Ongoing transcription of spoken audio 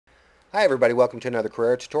Hi everybody, welcome to another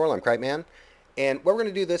career tutorial. I'm cripeman, and what we're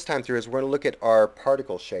going to do this time through is we're going to look at our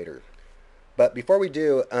particle shader. But before we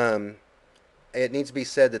do, it needs to be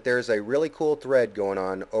said that there's a really cool thread going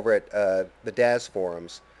on over at the DAS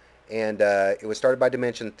forums, and it was started by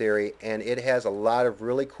Dimension Theory, and it has a lot of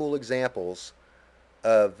really cool examples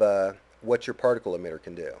of what your particle emitter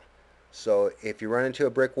can do. So if you run into a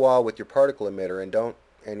brick wall with your particle emitter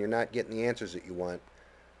and you're not getting the answers that you want,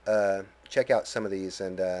 check out some of these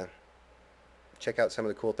and check out some of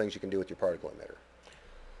the cool things you can do with your particle emitter.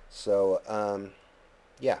 So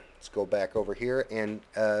yeah, let's go back over here and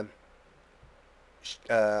let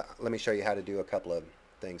me show you how to do a couple of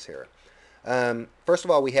things here. First of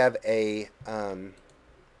all, we have a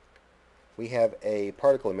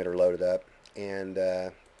particle emitter loaded up, and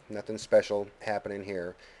nothing special happening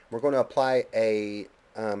here. We're going to apply a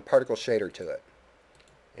particle shader to it,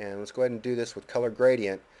 and let's go ahead and do this with color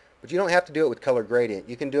gradient. But you don't have to do it with color gradient.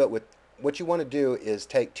 You can do it with what you want to do is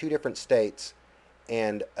take two different states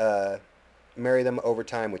and marry them over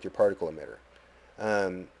time with your particle emitter.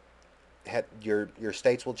 Um, your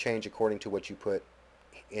states will change according to what you put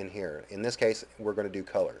in here. In this case, we're going to do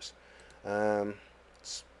colors.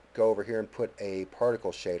 Let's go over here and put a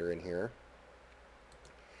particle shader in here.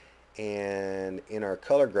 And in our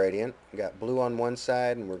color gradient, we got blue on one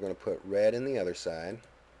side, and we're going to put red in the other side.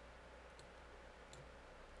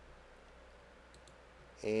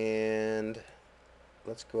 And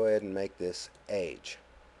let's go ahead and make this age.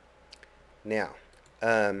 Now,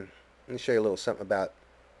 let me show you a little something about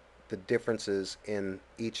the differences in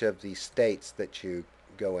each of the states that you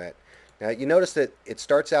go at. Now, you notice that it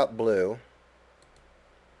starts out blue,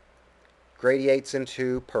 gradiates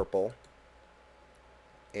into purple,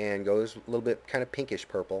 and goes a little bit kind of pinkish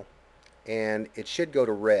purple, and it should go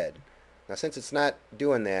to red. Now, since it's not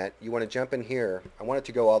doing that, you want to jump in here. I want it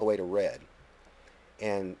to go all the way to red.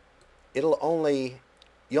 And you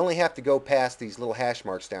only have to go past these little hash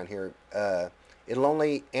marks down here. It'll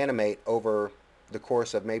only animate over the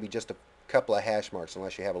course of maybe just a couple of hash marks,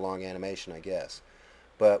 unless you have a long animation, I guess.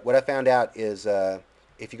 But what I found out is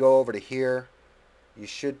if you go over to here, you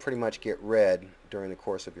should pretty much get red during the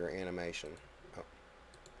course of your animation. Oh,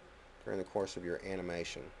 during the course of your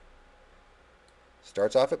animation.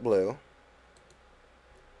 Starts off at blue,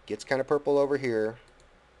 gets kind of purple over here,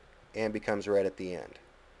 and becomes red at the end.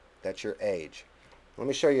 That's your age. Let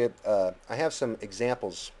me show you, I have some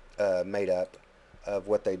examples made up of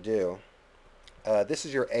what they do. This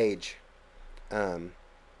is your age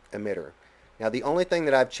emitter. Now, the only thing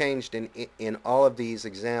that I've changed in all of these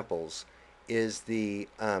examples is the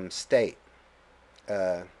state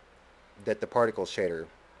that the particle shader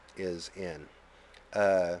is in.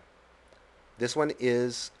 This one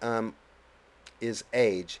is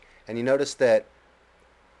age, and you notice that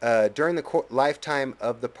during the lifetime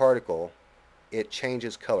of the particle, it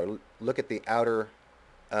changes color. Look at the outer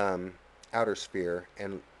sphere,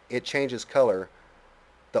 and it changes color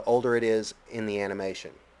the older it is in the animation.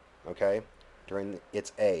 Okay, during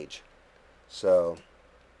its age. So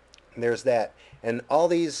there's that, and all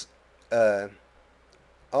these have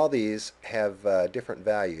different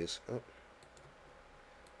values.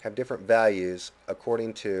 Have different values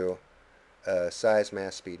according to size,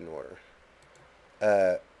 mass, speed, and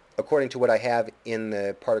order. According to what I have in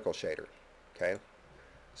the particle shader. Okay,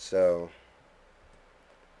 so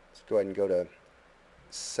let's go ahead and go to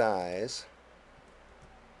size.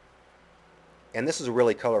 And this is a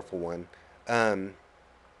really colorful one.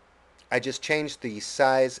 I just changed the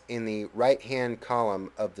size in the right-hand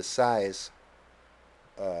column of the size,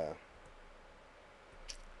 in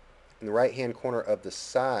the right-hand corner of the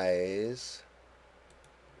size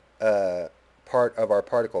part of our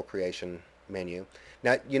particle creation menu.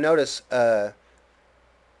 Now, you notice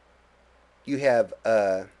you have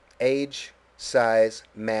age, size,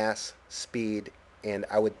 mass, speed, and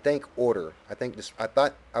I would think order. I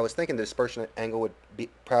was thinking the dispersion angle would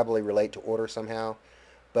probably relate to order somehow,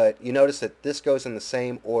 but you notice that this goes in the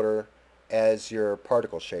same order as your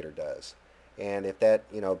particle shader does. And if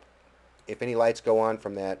any lights go on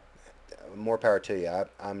from that, more power to you.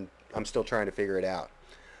 I'm still trying to figure it out.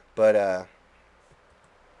 But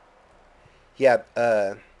yeah,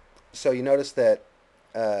 so you notice that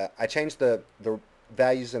I changed the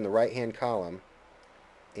values in the right hand column,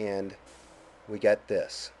 and we got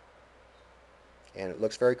this, and it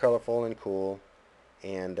looks very colorful and cool,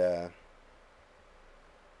 and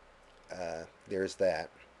there's that.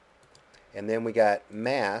 And then we got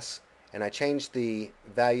mass, and I changed the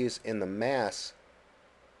values in the mass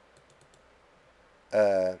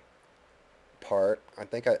part. I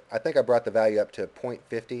think I brought the value up to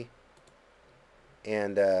 0.50,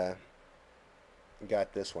 and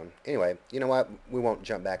got this one. Anyway, you know what? We won't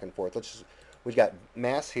jump back and forth. We've got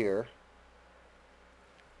mass here,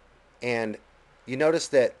 and you notice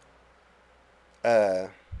that, uh,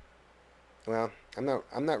 well,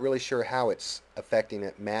 I'm not really sure how it's affecting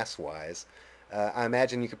it mass-wise. I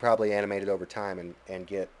imagine you could probably animate it over time and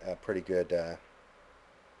get a pretty good,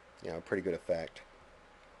 pretty good effect.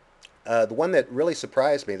 The one that really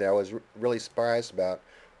surprised me that I was really surprised about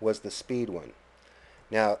was the speed one.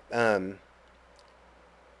 Now,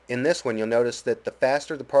 in this one, you'll notice that the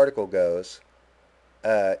faster the particle goes,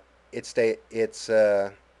 uh, it's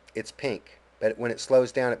pink, but when it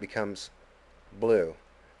slows down, it becomes blue.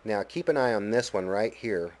 Now, keep an eye on this one right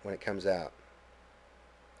here when it comes out.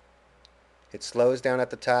 It slows down at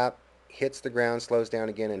the top, hits the ground, slows down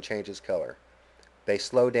again, and changes color. They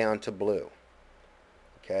slow down to blue.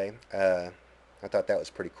 Okay, I thought that was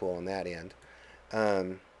pretty cool on that end.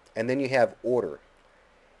 And then you have order,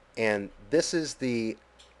 and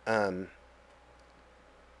um,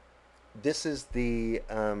 this is the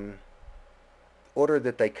order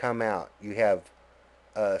that they come out. You have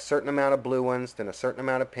a certain amount of blue ones, then a certain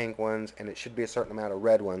amount of pink ones, and it should be a certain amount of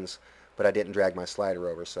red ones, but I didn't drag my slider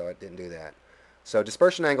over, so I didn't do that. So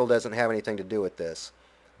dispersion angle doesn't have anything to do with this,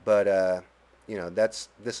 but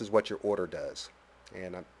this is what your order does,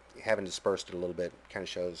 and I'm having dispersed it a little bit kind of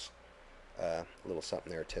shows a little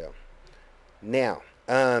something there too. Now,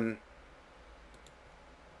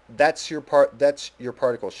 That's your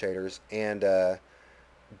particle shaders, and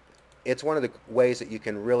it's one of the ways that you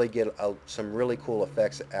can really get some really cool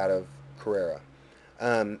effects out of Carrera.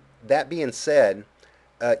 That being said,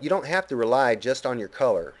 you don't have to rely just on your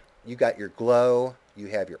color. You got your glow, you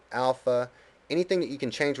have your alpha, anything that you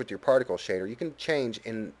can change with your particle shader, you can change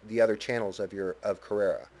in the other channels of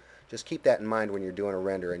Carrera. Just keep that in mind when you're doing a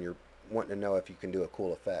render and you're wanting to know if you can do a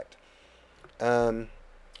cool effect. Um,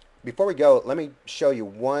 Before we go, let me show you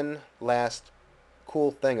one last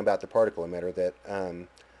cool thing about the particle emitter that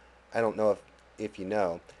I don't know if you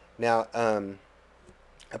know. Now,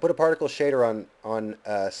 I put a particle shader on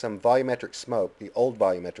some volumetric smoke, the old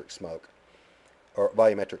volumetric smoke, or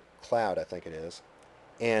volumetric cloud, I think it is,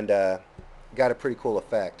 and got a pretty cool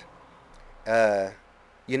effect. Uh,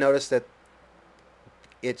 you notice that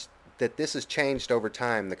it's that this has changed over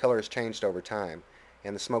time. The color has changed over time,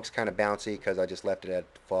 and the smoke's kind of bouncy because I just left it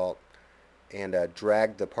at default and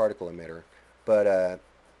dragged the particle emitter. But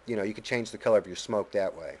you could change the color of your smoke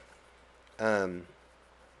that way. Um,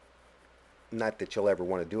 Not that you'll ever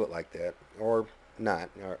want to do it like that, or not,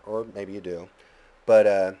 or maybe you do.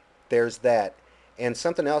 But there's that. And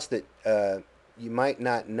something else that you might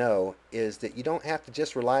not know is that you don't have to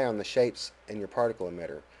just rely on the shapes in your particle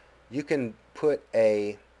emitter. You can put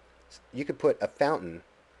a fountain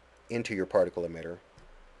into your particle emitter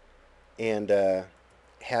and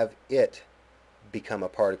have it become a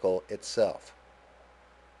particle itself.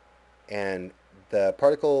 And the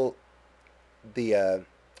particle, the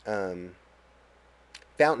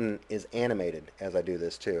fountain is animated as I do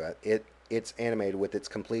this too. It's animated with its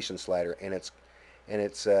completion slider, and it's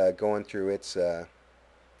going through its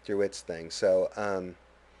thing. So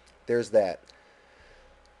there's that.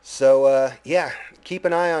 So yeah, keep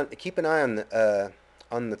an eye on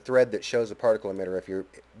the thread that shows the particle emitter. If you're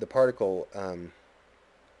the particle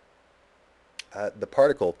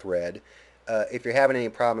thread, if you're having any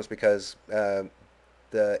problems because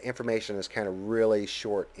the information is kind of really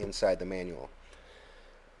short inside the manual.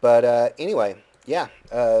 But anyway, yeah,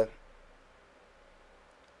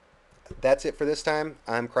 that's it for this time.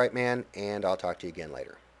 I'm cripeman, and I'll talk to you again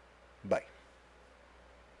later.